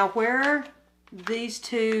 Okay, now where these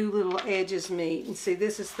two little edges meet, and see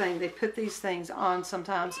this is the thing, they put these things on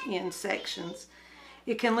sometimes in sections.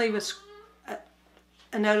 It can leave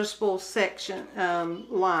a noticeable section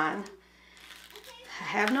line. I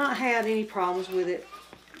have not had any problems with it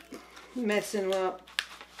messing up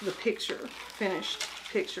the picture, finished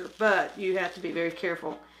picture, but you have to be very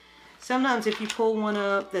careful. Sometimes if you pull one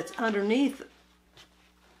up that's underneath,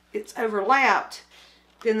 it's overlapped,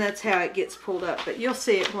 then that's how it gets pulled up. But you'll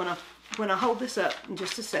see it when I hold this up in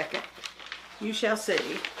just a second. You shall see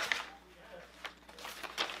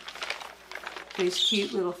these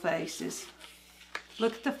cute little faces.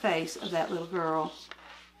 Look at the face of that little girl.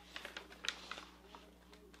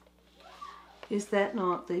 Is that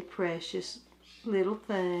not the precious little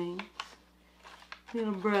thing?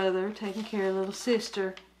 Little brother taking care of little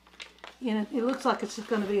sister. You know, it looks like it's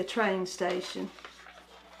going to be a train station.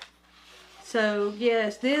 So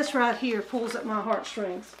yes, this right here pulls at my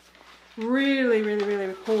heartstrings. really, really,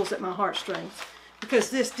 really pulls at my heartstrings, because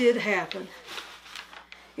this did happen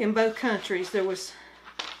in both countries. There was,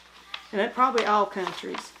 and probably all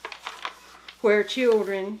countries, where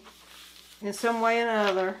children, in some way or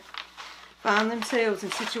another, find themselves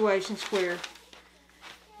in situations where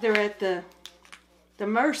they're at the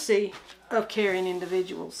mercy of caring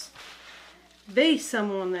individuals. Be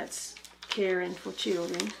someone that's caring for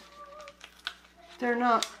children. They're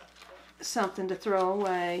not something to throw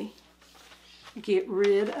away, get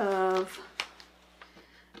rid of.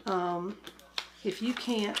 If you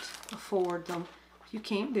can't afford them, if you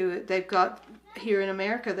can't do it, they've got, here in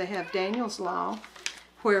America, they have Daniel's Law,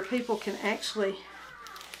 where people can actually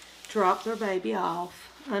drop their baby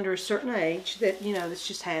off under a certain age that, you know, that's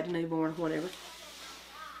just had a newborn, whatever.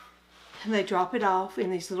 And they drop it off in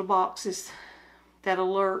these little boxes that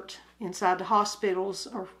alert inside the hospitals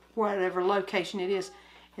or whatever location it is,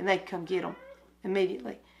 and they come get them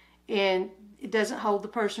immediately. And it doesn't hold the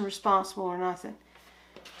person responsible or nothing.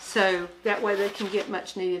 So that way they can get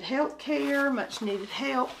much needed health care, much needed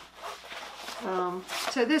help.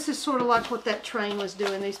 So this is sort of like what that train was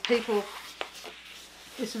doing. These people,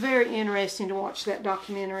 it's very interesting to watch that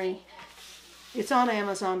documentary. It's on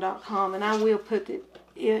Amazon.com, and I will put it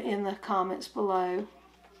in the comments below.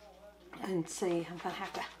 And see, I'm going to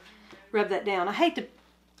have to rub that down. I hate to,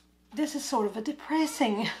 this is sort of a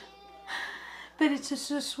depressing, but it's just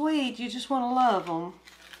so sweet. You just want to love them.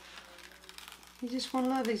 You just want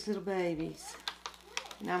to love these little babies.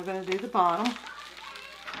 Now I'm going to do the bottom.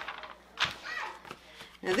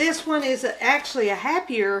 Now this one is actually a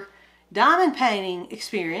happier diamond painting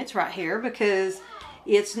experience right here, because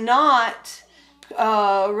it's not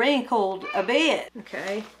wrinkled a bit.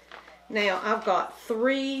 Okay, now I've got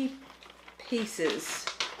 3 pieces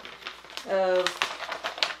of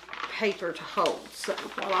paper to hold, so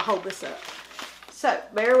while I hold this up. So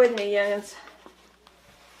bear with me, youngins.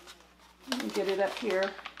 Let me get it up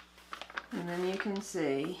here, and then you can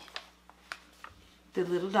see the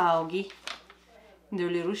little doggy, their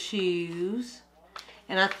little shoes.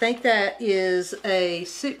 And I think that is a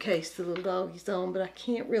suitcase the little doggy's on, but I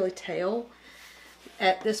can't really tell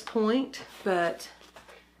at this point. But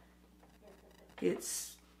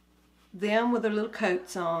it's them with their little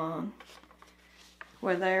coats on,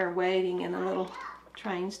 where they're waiting in a little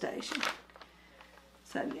train station.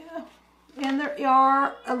 So yeah. And there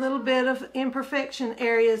are a little bit of imperfection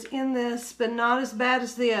areas in this, but not as bad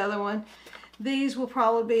as the other one. These will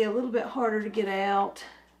probably be a little bit harder to get out.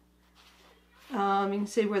 You can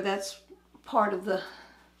see where that's part of the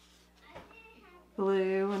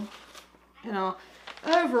blue, and you know,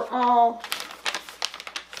 overall,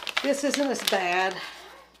 this isn't as bad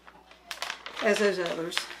as those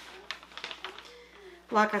others.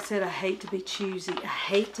 Like I said, I hate to be choosy. I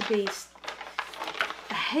hate to be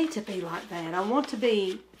like that. I want to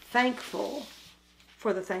be thankful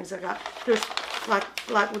for the things I got. There's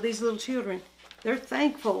like with these little children, they're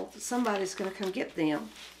thankful that somebody's going to come get them,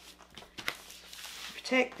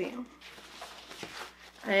 protect them.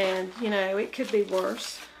 And you know, it could be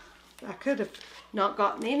worse. I could have not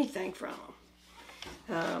gotten anything from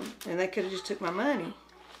them, and they could have just took my money.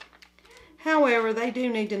 However, they do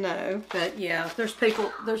need to know that, yeah, there's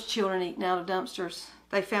children eating out of dumpsters.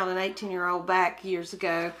 They found an 18-year-old back years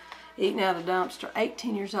ago eating out of a dumpster.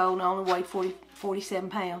 18 years old and only weighed 47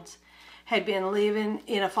 pounds. Had been living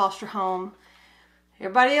in a foster home.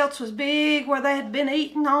 Everybody else was big, where they had been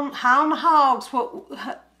eating high on the hogs.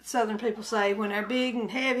 What Southern people say, when they're big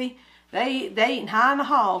and heavy, they eating high on the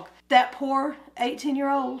hog. That poor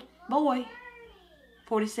 18-year-old boy,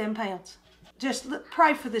 47 pounds. Just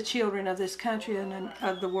pray for the children of this country and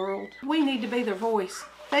of the world. We need to be their voice.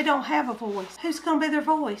 They don't have a voice. Who's going to be their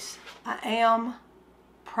voice? I am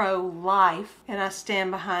pro-life, and I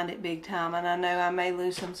stand behind it big time. And I know I may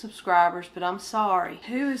lose some subscribers, but I'm sorry.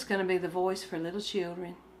 Who is going to be the voice for little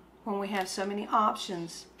children when we have so many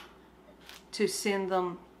options to send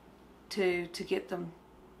them to get them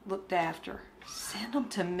looked after? Send them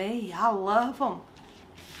to me. I love them.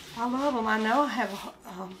 I love them. I know I have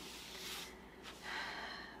a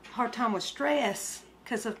hard time with stress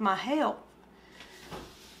because of my health,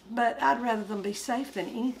 but I'd rather them be safe than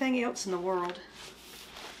anything else in the world.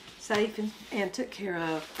 Safe and took care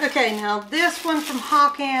of. Okay, now this one from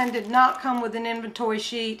Hawken did not come with an inventory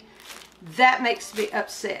sheet. That makes me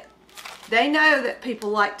upset. They know that people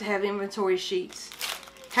like to have inventory sheets.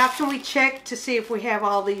 How can we check to see if we have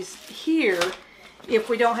all these here if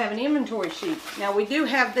we don't have an inventory sheet? Now we do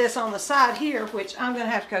have this on the side here, which I'm going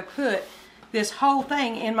to have to go put this whole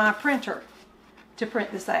thing in my printer to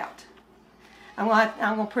print this out. I'm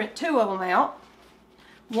going to print 2 of them out.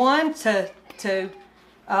 One to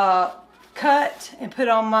cut and put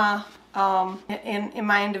on my in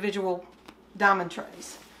my individual diamond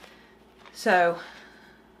trays. So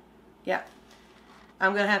yeah,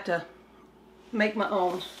 I'm gonna have to make my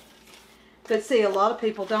own. But see, a lot of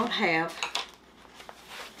people don't have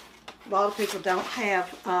a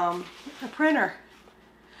printer.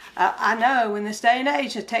 I know in this day and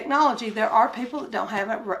age of technology, there are people that don't have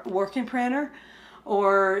a working printer,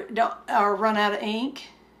 or run out of ink,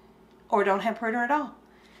 or don't have a printer at all.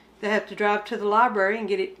 They have to drive to the library and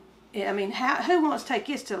get it. I mean, who wants to take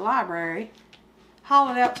this to the library, haul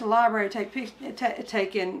it out to the library,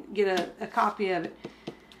 take and get a copy of it?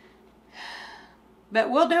 But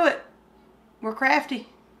we'll do it. We're crafty.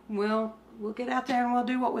 We'll get out there and we'll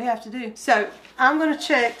do what we have to do. So I'm going to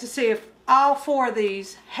check to see if all 4 of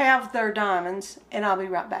these have their diamonds, and I'll be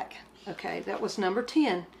right back. Okay, that was number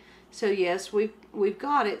 10. So yes, we've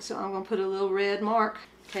got it. So I'm going to put a little red mark.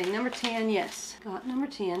 Okay, number 10, yes. Got number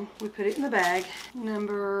 10. We put it in the bag.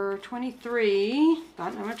 Number 23.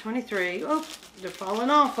 Got number 23. Oh, they're falling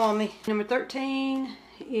off on me. Number 13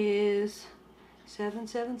 is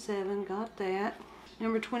 777. Got that.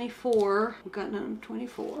 Number 24. We got number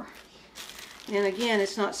 24. And again,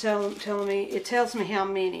 it's not telling me. It tells me how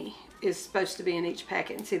many is supposed to be in each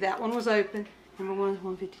packet. And see, that one was open. Number 1 is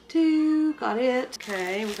 152. Got it.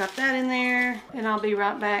 Okay, we got that in there. And I'll be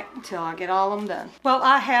right back until I get all of them done. Well,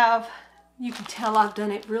 you can tell I've done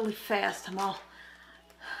it really fast. I'm all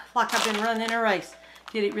like I've been running a race.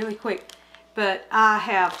 Did it really quick. But I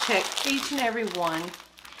have checked each and every one.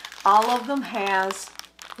 All of them has,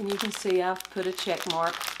 and you can see I've put a check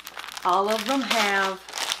mark. All of them have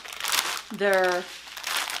their,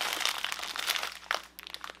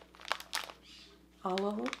 all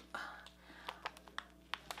of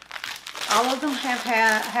them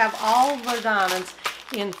have all of their diamonds.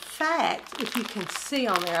 In fact, if you can see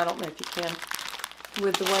on there, I don't know if you can,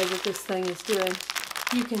 with the way that this thing is doing,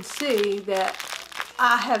 you can see that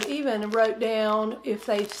I have even wrote down if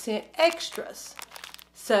they've sent extras.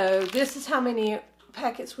 So this is how many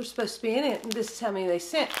packets were supposed to be in it, and this is how many they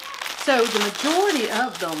sent. So the majority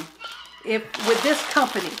of them, with this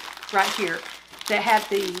company right here, that have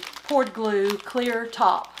the poured glue, clear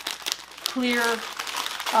top, clear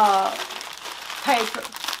paper,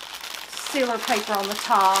 sealer paper on the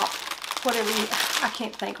top, whatever I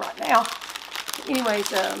can't think right now. Anyways,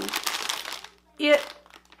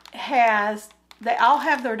 they all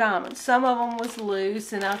have their diamonds. Some of them was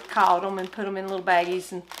loose, and I caught them and put them in little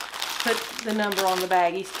baggies and put the number on the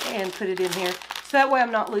baggies and put it in here. So that way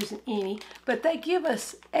I'm not losing any. But they give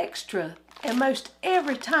us extra, and most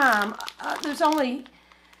every time, there's only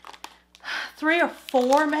 3 or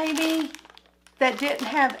 4 maybe that didn't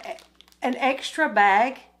have an extra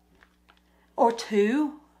bag, or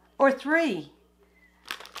 2 or 3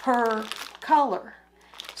 per color.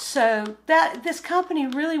 So this company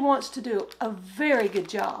really wants to do a very good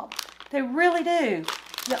job. They really do.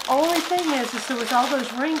 The only thing is that with all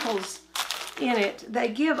those wrinkles in it, they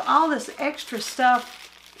give all this extra stuff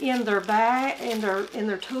in their bag, in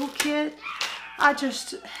their toolkit.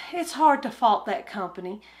 It's hard to fault that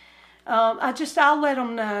company. I'll let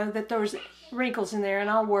them know that there's wrinkles in there, and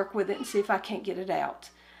I'll work with it and see if I can't get it out.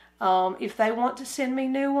 If they want to send me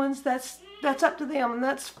new ones, that's up to them, and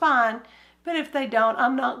that's fine. But if they don't,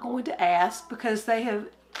 I'm not going to ask, because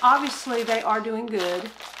obviously they are doing good.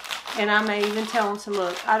 And I may even tell them, so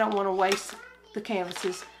look, I don't want to waste the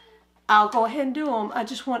canvases. I'll go ahead and do them. I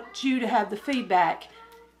just want you to have the feedback,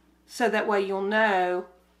 so that way you'll know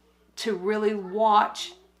to really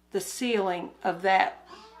watch the sealing of that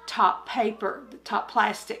top paper, the top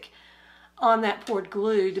plastic on that poured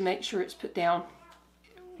glue, to make sure it's put down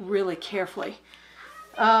really carefully.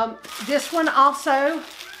 This one also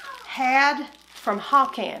had from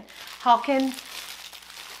Hawken. Hawken,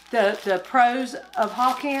 the pros of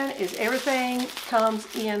Hawken is everything comes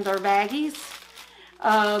in their baggies.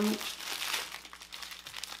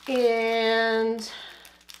 And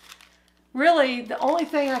really the only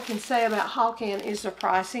thing I can say about Hawken is their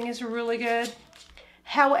pricing is really good.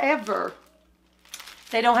 However,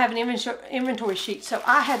 they don't have an inventory sheet, so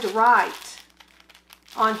I had to write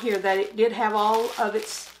on here that it did have all of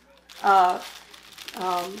its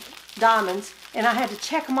diamonds, and I had to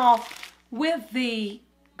check them off with the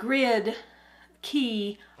grid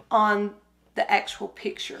key on the actual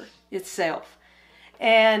picture itself,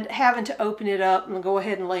 and having to open it up and go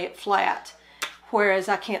ahead and lay it flat, whereas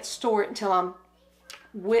I can't store it until I'm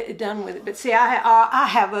done with it. But see, I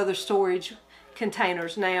have other storage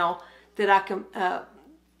containers now that I can,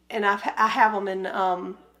 and I have them in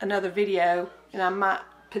another video, and I might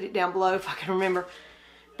put it down below if I can remember.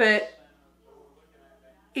 But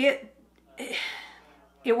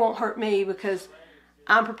it won't hurt me because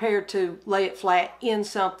I'm prepared to lay it flat in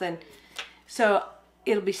something, so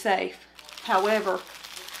it'll be safe. However,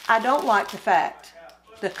 I don't like the fact,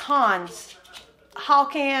 the cons, hall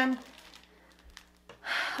can,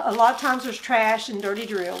 a lot of times there's trash and dirty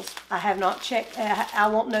drills. I have not checked, I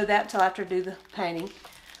won't know that till after I do the painting.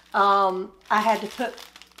 I had to put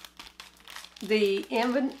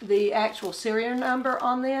the actual serial number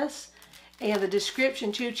on this and the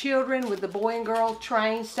description to children with the boy and girl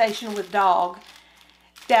train station with dog.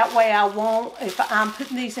 That way I won't, if I'm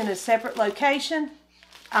putting these in a separate location,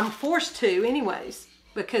 I'm forced to anyways,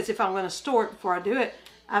 because if I'm going to store it before I do it,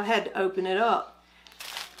 I've had to open it up.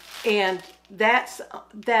 And that's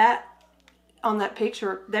that on that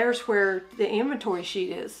picture, there's where the inventory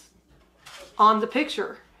sheet is on the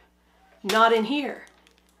picture, not in here.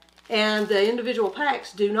 And the individual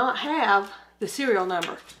packs do not have the serial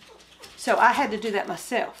number. So I had to do that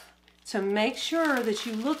myself. So make sure that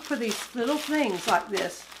you look for these little things like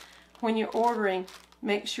this when you're ordering.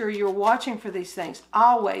 Make sure you're watching for these things.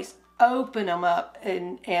 Always open them up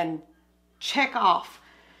and check off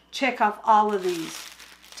all of these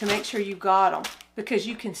to make sure you got them, because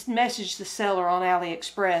you can message the seller on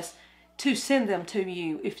AliExpress to send them to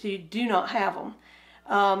you if you do not have them.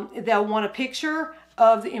 They'll want a picture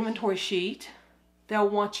of the inventory sheet. They'll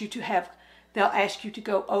want you to have, they'll ask you to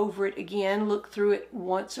go over it again, look through it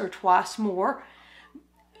once or twice more.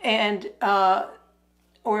 And,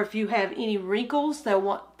 or if you have any wrinkles, they'll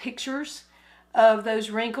want pictures of those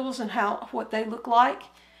wrinkles and what they look like,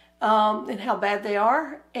 and how bad they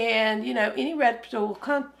are. And, you know, any reputable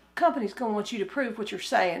company's going to want you to prove what you're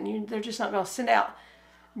saying. They're just not going to send out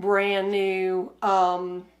brand new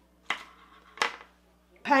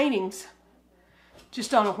paintings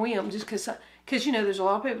just on a whim, just because you know there's a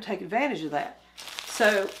lot of people take advantage of that.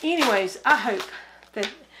 So anyways, I hope that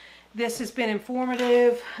this has been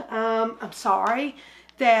informative. I'm sorry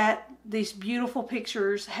that these beautiful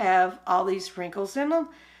pictures have all these wrinkles in them.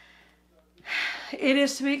 It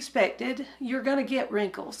is to be expected. You're going to get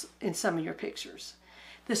wrinkles in some of your pictures.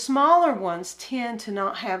 The smaller ones tend to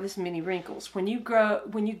not have as many wrinkles. When you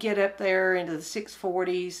get up there into the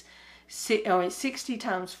 640s, 60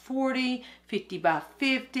 times 40, 50 by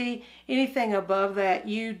 50, anything above that,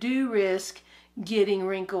 you do risk getting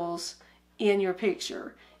wrinkles in your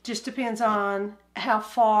picture. Just depends on how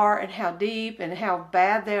far and how deep and how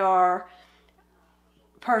bad they are,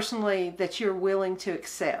 personally, that you're willing to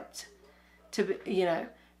accept. You know,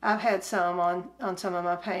 I've had some on some of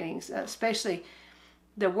my paintings, especially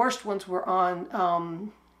the worst ones were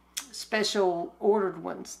on special ordered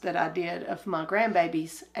ones that I did of my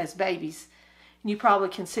grandbabies as babies. And you probably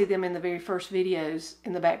can see them in the very first videos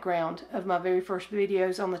in the background of my very first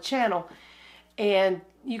videos on the channel. And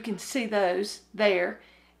you can see those there.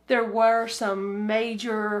 There were some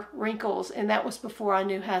major wrinkles, and that was before I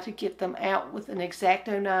knew how to get them out with an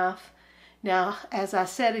X-Acto knife. Now, as I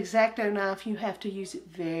said, X-Acto knife, you have to use it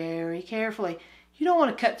very carefully. You don't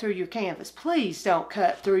want to cut through your canvas. Please don't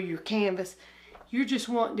cut through your canvas. You're just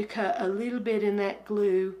wanting to cut a little bit in that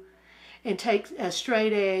glue and take a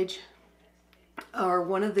straight edge or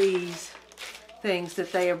one of these things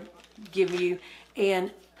that they give you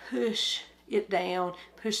and push it down,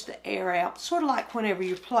 push the air out. Sort of like whenever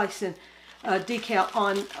you're placing a decal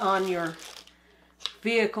on your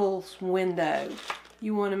vehicle's window.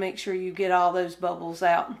 You want to make sure you get all those bubbles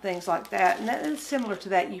out and things like that. And that is similar to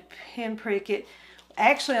that. You pinprick it.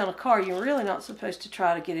 Actually, on a car, you're really not supposed to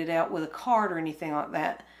try to get it out with a card or anything like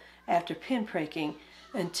that after pinpricking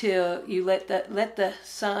until you let the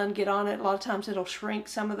sun get on it. A lot of times it'll shrink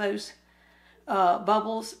some of those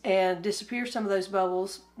bubbles and disappear some of those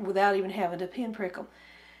bubbles without even having to pinprick them.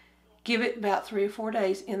 Give it about 3 or 4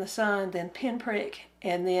 days in the sun, then pinprick,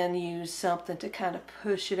 and then use something to kind of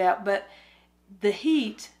push it out. But the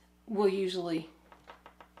heat will usually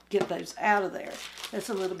get those out of there. That's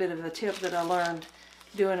a little bit of a tip that I learned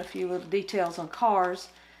doing a few little details on cars,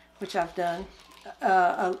 which I've done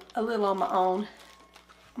a little on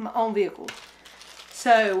my own vehicle.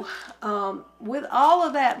 So with all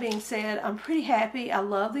of that being said, I'm pretty happy. I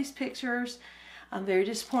love these pictures. I'm very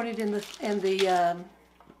disappointed in the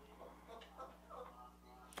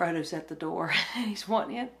Frodo's at the door. He's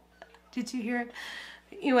wanting it. Did you hear it?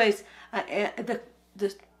 Anyways,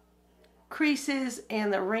 the creases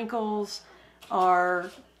and the wrinkles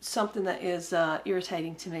are something that is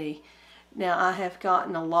irritating to me. Now, I have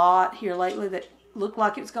gotten a lot here lately that looked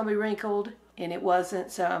like it was going to be wrinkled, and it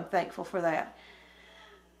wasn't, so I'm thankful for that.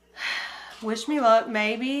 Wish me luck.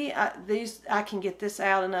 Maybe I can get this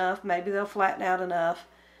out enough. Maybe they'll flatten out enough.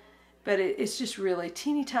 But it's just really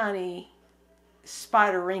teeny tiny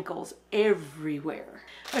spider wrinkles everywhere.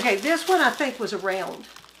 Okay, this one I think was a round.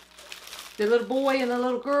 The little boy and the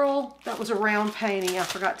little girl, that was a round painting. I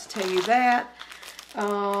forgot to tell you that.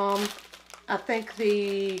 I think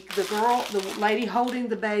the lady holding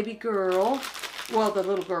the baby girl, well, the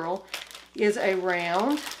little girl, is a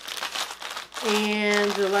round.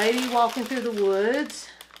 And the lady walking through the woods,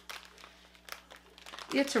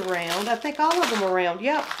 it's a round. I think all of them are round.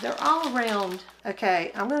 Yep, they're all round.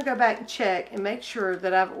 Okay, I'm going to go back and check and make sure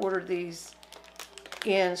that I've ordered these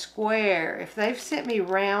in square. If they've sent me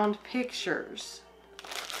round pictures,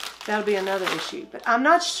 that'll be another issue. But I'm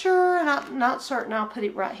not sure, and I'm not certain. I'll put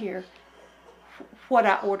it right here, what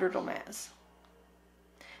I ordered them as.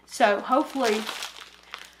 So hopefully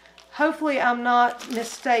I'm not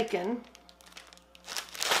mistaken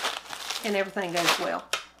and everything goes well.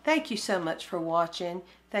 Thank you so much for watching.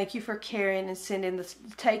 Thank you for caring and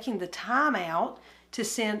taking the time out to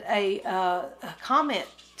send a comment,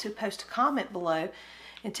 to post a comment below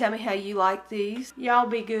and tell me how you like these. Y'all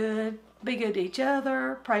be good. Be good to each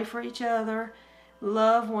other. Pray for each other.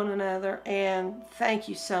 Love one another. And thank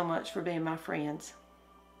you so much for being my friends.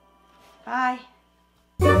 Bye.